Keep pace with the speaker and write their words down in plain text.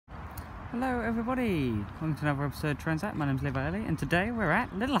Hello everybody, welcome to another episode of Transact. My name's Littlehampton and today we're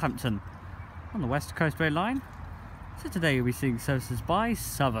at Littlehampton on the West Coastway line. So today you'll be seeing services by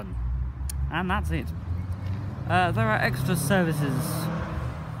Southern, and that's it. There are extra services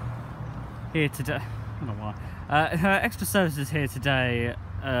here today. I don't know why. There are extra services here today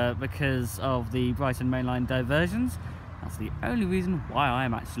because of the Brighton mainline diversions. That's the only reason why I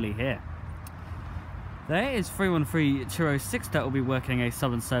am actually here. There is 313-206 that will be working a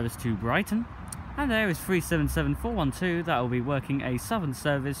Southern service to Brighton, and there is 377-412 that will be working a Southern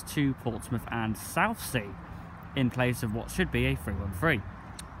service to Portsmouth and Southsea, in place of what should be a 313.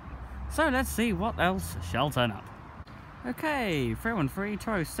 So let's see what else shall turn up. Okay,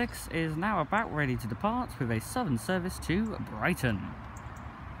 313-206 is now about ready to depart with a Southern service to Brighton.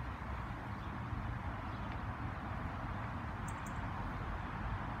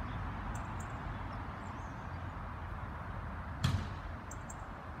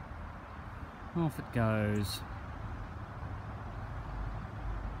 Off it goes.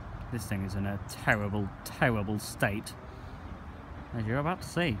 This thing is in a terrible, terrible state, as you're about to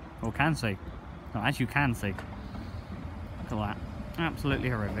see, or can see. No, as you can see. Look at that. Absolutely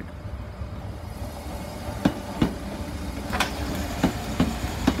horrific.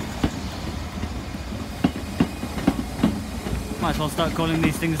 Might as well start calling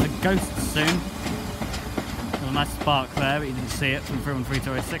these things the ghosts soon. There's a nice spark there, but you didn't see it from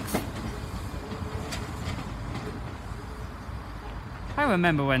 313-206. I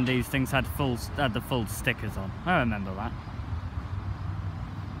remember when these things had the full stickers on. I remember that.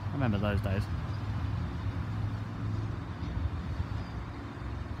 I remember those days.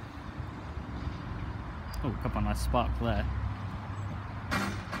 Oh, a couple of nice sparks there.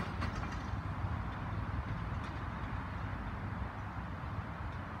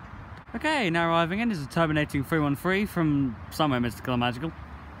 Okay, now arriving in is a terminating 313 from somewhere mystical and magical.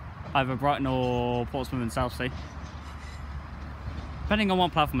 Either Brighton or Portsmouth and Southsea. Depending on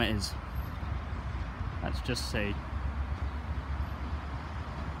what platform it is. Let's just see.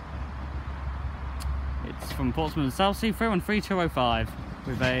 It's from Portsmouth and Southsea, 313-205,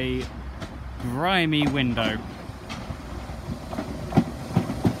 with a grimy window.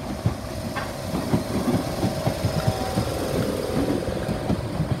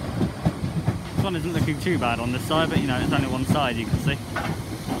 This one isn't looking too bad on this side, but you know, it's only one side you can see.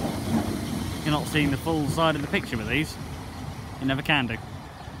 You're not seeing the full side of the picture with these. You never can do.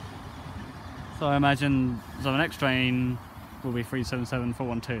 So I imagine the next train will be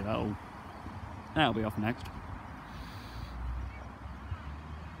 377-412. That'll be off next.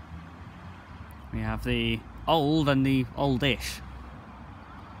 We have the old and the oldish.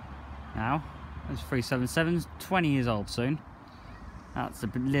 Now, those 377s, 20 years old soon. That's a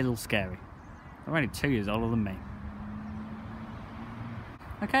little scary. They're only 2 years older than me.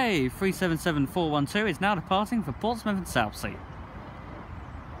 Okay, 377-412 is now departing for Portsmouth and Southsea.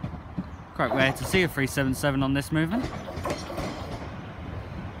 Quite rare to see a 377 on this movement.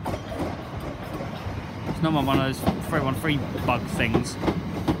 It's not one of those 313 bug things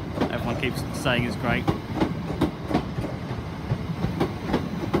everyone keeps saying is great.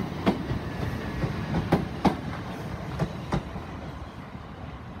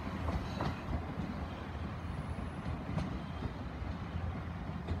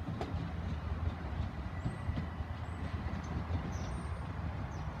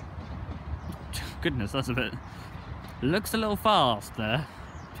 Goodness, that's a bit... looks a little fast there.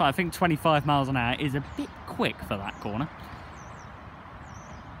 I think 25 miles an hour is a bit quick for that corner.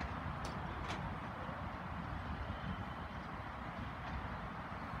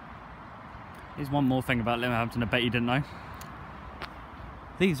 Here's one more thing about Littlehampton I bet you didn't know.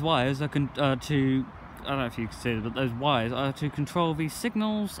 These wires are to... I don't know if you can see it, but those wires are to control the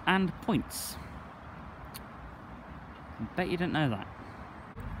signals and points. I bet you didn't know that.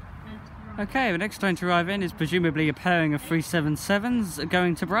 Okay, the next train to arrive in is presumably a pairing of 377s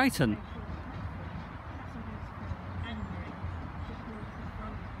going to Brighton.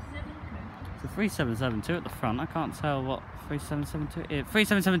 It's a 3772 at the front. I can't tell what 3772 is.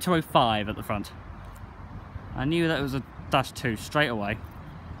 377-205 at the front. I knew that it was a -2 straight away.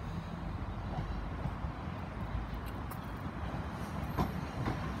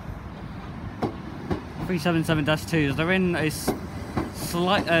 (377-2s). They're in a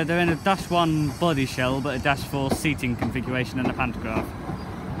they're in a -1 body shell, but a -4 seating configuration and a pantograph.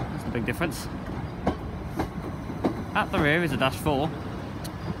 That's the big difference. At the rear is a -4.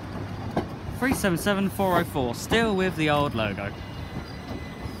 377-404, still with the old logo.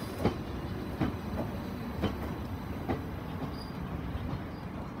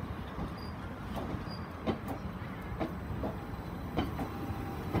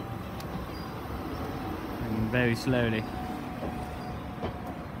 very slowly.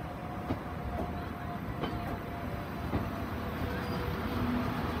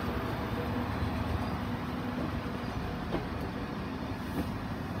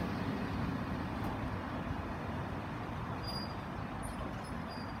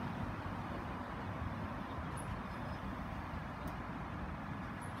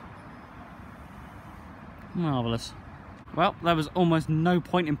 Marvellous. Well, there was almost no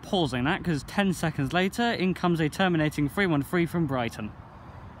point in pausing that, because 10 seconds later, in comes a terminating 313 from Brighton.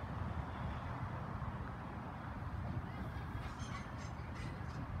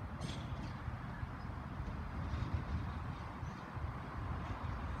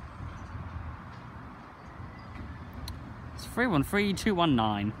 It's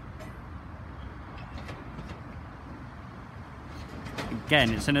 313-219. Again,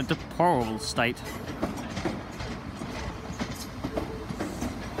 it's in a deplorable state.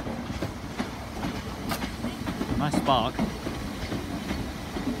 Nice spark.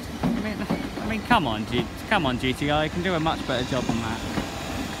 I mean, come on, GTI, you can do a much better job than that.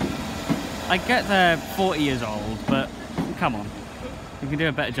 I get they're 40 years old, but come on, you can do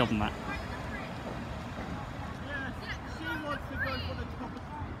a better job than that.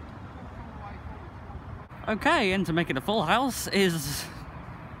 Okay, and to make it a full house is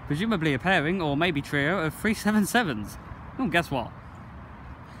presumably a pairing, or maybe trio, of 377s. Oh, guess what?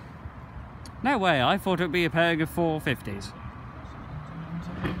 No way, I thought it would be a pairing of 450s.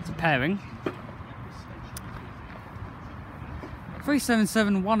 It's a pairing.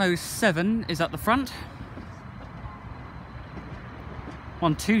 377-107 is at the front.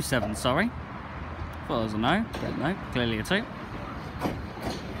 127, sorry. Thought it was a no, but no, clearly a 2.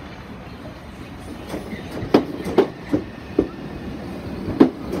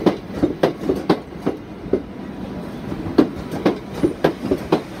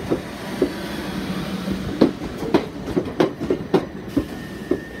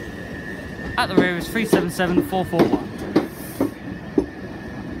 At the rear is 377-441.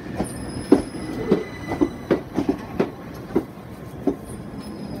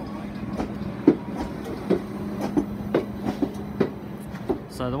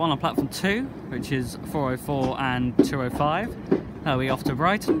 So the one on platform 2, which is 404 and 205, will be off to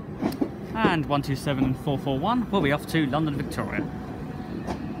Brighton, and 127 and 441 will be off to London Victoria.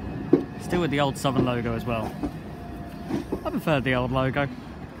 Still with the old Southern logo as well. I preferred the old logo.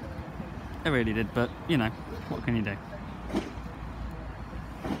 I really did, but you know, what can you do?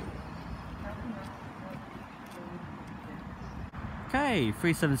 Okay,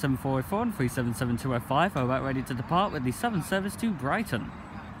 377-404 and 377-205 are about ready to depart with the Southern service to Brighton.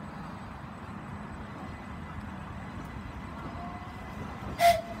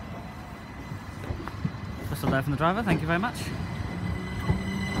 Just there from the driver, thank you very much.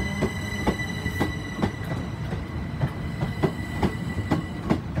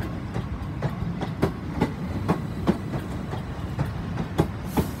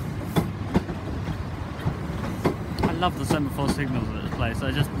 I love the semaphore signals at this place.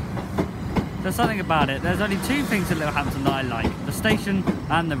 There's something about it. There's only 2 things at Littlehampton that I like: the station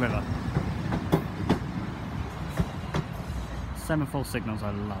and the river. Semaphore signals I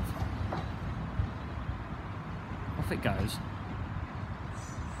love. Off it goes.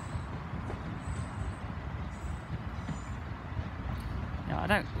 Yeah, I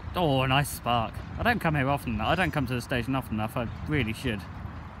don't... Oh, a nice spark. I don't come here often. I don't come to the station often enough. I really should.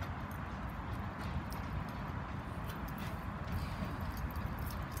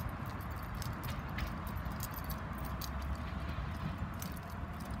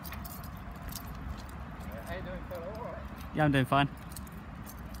 Yeah, I'm doing fine.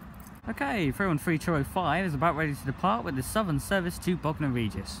 Okay, 313-205 is about ready to depart with the Southern service to Bognor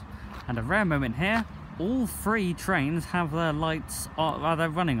Regis. And a rare moment here, all 3 trains have their lights, their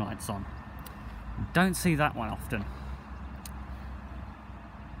running lights on. Don't see that one often.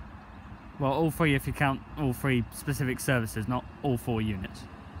 Well, all 3 if you count all 3 specific services, not all 4 units.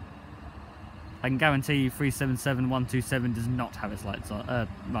 I can guarantee you 377-127 does not have its lights on,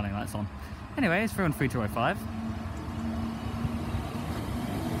 running lights on. Anyway, it's 313-205.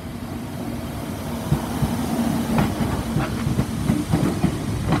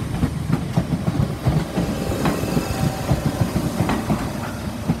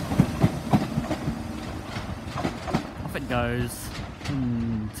 Goes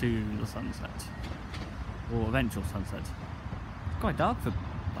to the sunset, or eventual sunset. It's quite dark for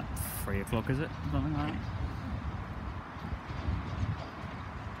like 3 o'clock, is it? Something like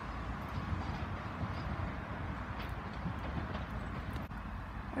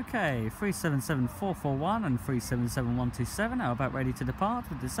that. Okay, 377-441 and 377-127 are about ready to depart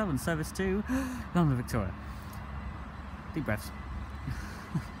with the Southern service to London Victoria. Deep breaths.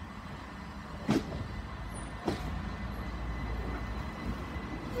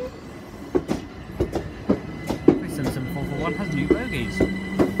 377441 has new bogies.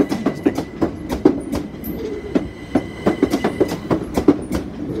 Interesting.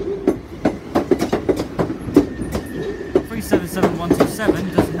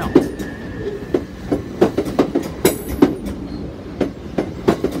 377127 does not.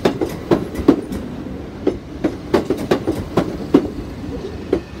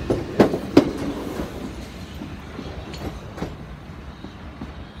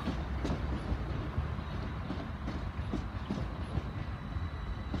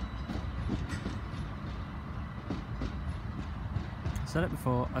 I said it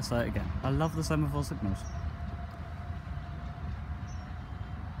before, I say it again. I love the semaphore signals.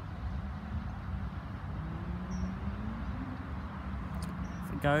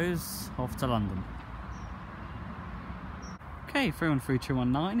 If it goes, off to London. Okay,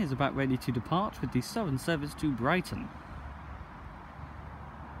 313219 is about ready to depart with the Southern service to Brighton.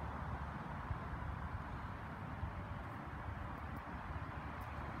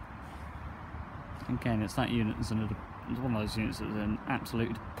 Again, it's that unit that's in it's one of those units that's in an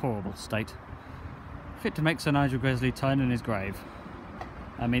absolutely deplorable state. Fit to make Sir Nigel Gresley turn in his grave.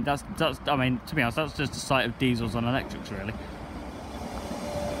 I mean, I mean, to be honest, that's just a sight of diesels and electrics, really.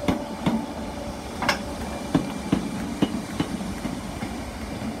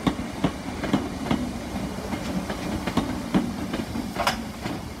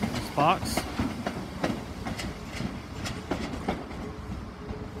 Sparks.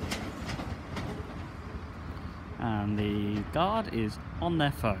 And the guard is on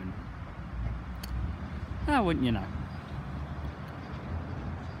their phone. How wouldn't you know?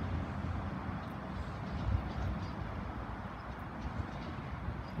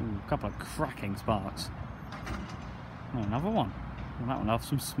 Ooh, a couple of cracking sparks. Oh, another one. Well, that one off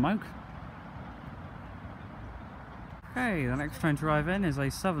some smoke. Okay, the next train to arrive in is a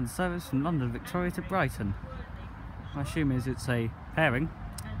Southern service from London Victoria to Brighton. I assume it's a pairing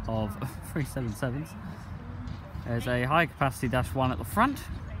of 377s. There's a high capacity -1 at the front.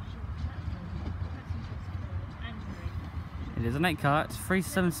 It is an 8-car, it's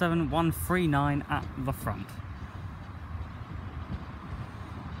 377139 at the front.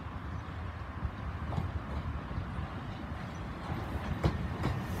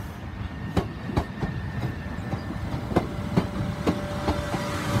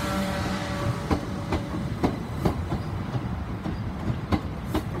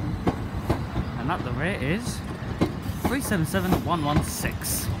 And at the rear is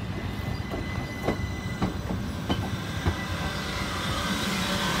 377116.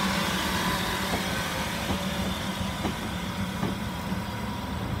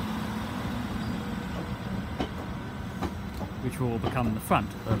 Which will become the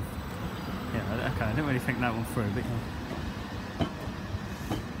front of... Yeah, okay, I didn't really think that one through, but...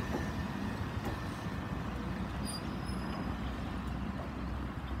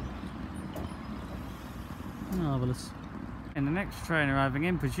 Marvellous. And the next train arriving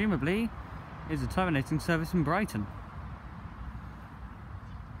in, presumably, is a terminating service in Brighton.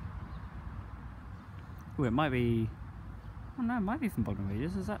 Oh, it might be... Oh no, it might be from Bognor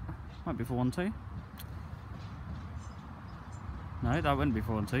Regis, is that? Might be for 1-2. No, that wouldn't be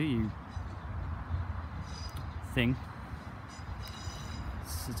 412, you thing.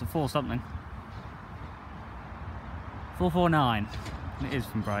 It's a 4 something. 449. It is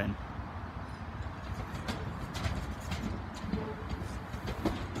from Brighton.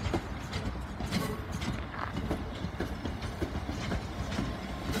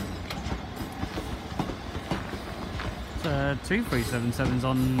 So 2 377s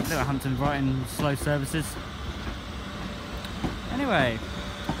on Littlehampton Brighton slow services. Anyway,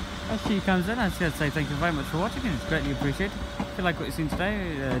 as she comes in, I just got to say thank you very much for watching, and it's greatly appreciated. If you like what you've seen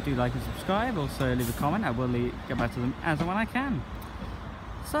today, do like and subscribe. Also leave a comment. I will get back to them as and when I can.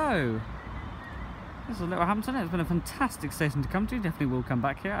 So, this is Littlehampton. It's been a fantastic station to come to. Definitely will come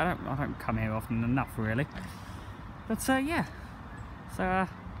back here. I don't come here often enough, really. But yeah. So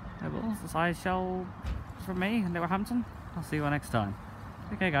I shall, from me, Littlehampton. I'll see you all next time.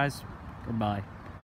 Okay, guys. Goodbye.